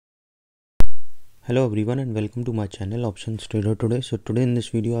Hello everyone and welcome to my channel Options Trader Today. So today in this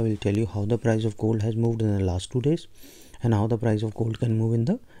video I will tell you how the price of gold has moved in the last 2 days and how the price of gold can move in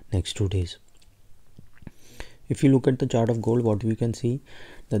the next 2 days. If you look at the chart of gold, what we can see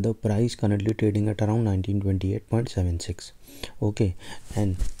that the price currently trading at around 1928.76. Okay,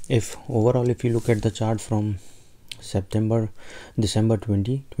 and if you look at the chart from December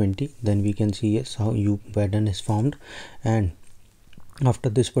 2020, then we can see yes how U pattern is formed, and after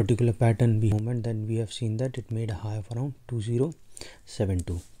this particular pattern then we have seen that it made a high of around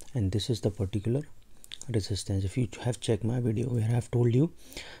 2072, and this is the particular resistance. If you have checked my video where I have told you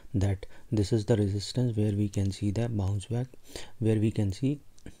that this is the resistance where we can see the bounce back, where we can see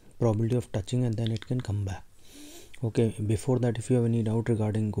probability of touching and then it can come back. Okay, before that, if you have any doubt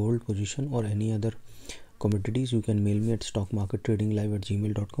regarding gold position or any other commodities, you can mail me at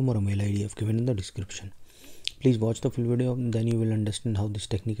stockmarkettradinglive@gmail.com or a mail ID I have given in the description. Please watch the full video, then you will understand how this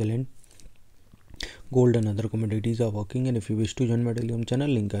technical and gold and other commodities are working. And if you wish to join my Telegram channel,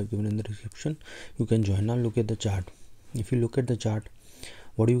 link I have given in the description, you can join. Now look at the chart. If you look at the chart,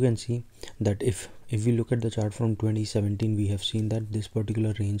 what you can see that if we look at the chart from 2017, we have seen that this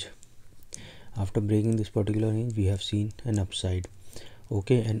particular range, after breaking this particular range, we have seen an upside.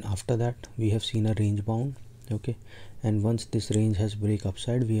 Okay, and after that we have seen a range bound. Okay, and once this range has break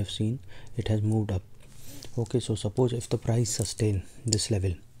upside, we have seen it has moved up. Okay, so suppose if the price sustain this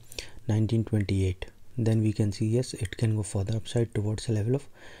level 1928, then we can see yes it can go further upside towards a level of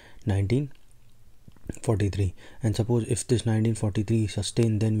 1943, and suppose if this 1943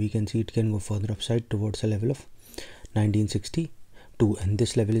 sustain, then we can see it can go further upside towards a level of 1962, and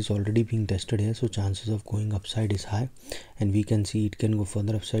this level is already being tested here, so chances of going upside is high, and we can see it can go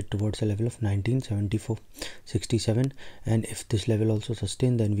further upside towards a level of 1974.67, and if this level also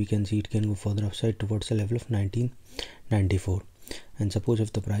sustain, then we can see it can go further upside towards a level of 1994, and suppose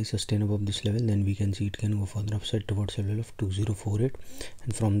if the price sustain above this level, then we can see it can go further upside towards a level of 2048,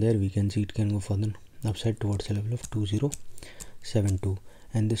 and from there we can see it can go further upside towards a level of 2072,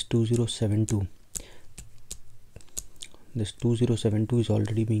 and this 2072 is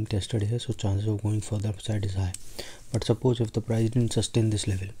already being tested here, so chances of going further upside is high. But suppose if the price didn't sustain this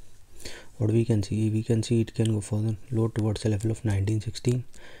level, what we can see it can go further low towards a level of 1916,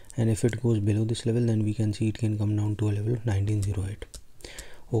 and if it goes below this level, then we can see it can come down to a level of 1908.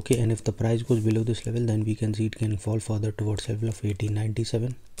 Okay, and if the price goes below this level, then we can see it can fall further towards a level of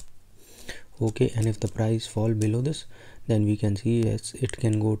 1897. Okay, and if the price fall below this, then we can see yes it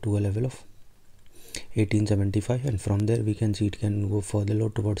can go to a level of 1875, and from there we can see it can go further low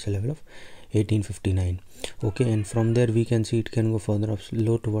towards a level of 1859. Okay, and from there we can see it can go further up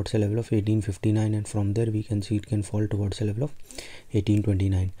low towards a level of 1859, and from there we can see it can fall towards a level of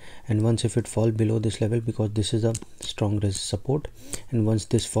 1829. And once if it fall below this level, because this is a strong support, and once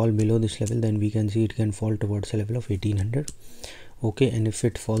this fall below this level, then we can see it can fall towards a level of 1800. Okay, and if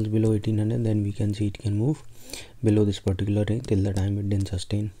it falls below 1800, then we can see it can move below this particular range till the time it didn't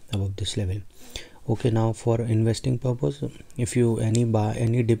sustain above this level. Okay, now for investing purpose, if you any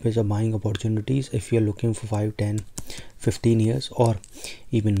dip is a buying opportunities if you are looking for 5, 10, 15 years or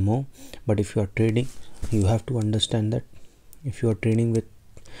even more. But if you are trading, you have to understand that if you are trading with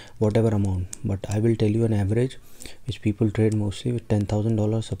whatever amount, but I will tell you an average which people trade mostly with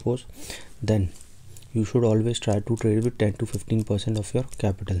 $10,000 suppose, then you should always try to trade with 10 to 15% of your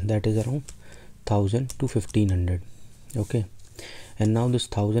capital, that is around 1000 to 1500. Okay, and now this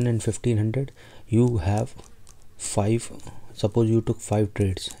 1000 and 1500, you have suppose you took 5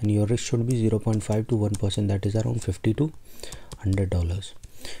 trades, and your risk should be 0.5 to 1%, that is around $50 to $100.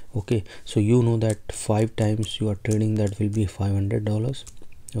 Okay, so you know that 5 times you are trading, that will be $500.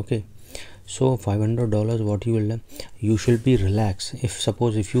 Okay, so $500, what you will do, you should be relaxed. If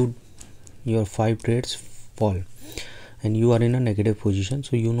suppose if your 5 trades fall and you are in a negative position,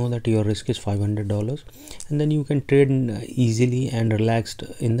 so you know that your risk is $500, and then you can trade easily and relaxed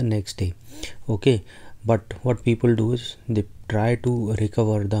in the next day. Okay, but what people do is they try to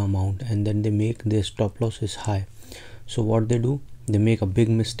recover the amount, and then they make their stop loss is high. So what they do, they make a big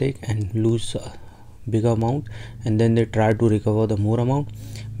mistake and lose a big amount, and then they try to recover the more amount,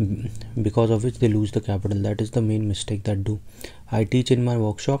 because of which they lose the capital. That is the main mistake that do. I teach in my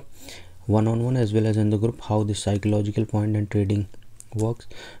workshop one-on-one as well as in the group how this psychological point and trading works.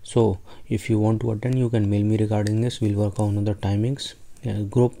 So if you want to attend, you can mail me regarding this. We'll work on the timings,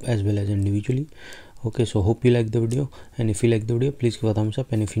 group as well as individually. Okay, so hope you like the video, and if you like the video, please give a thumbs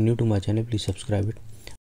up, and if you're new to my channel, please subscribe it.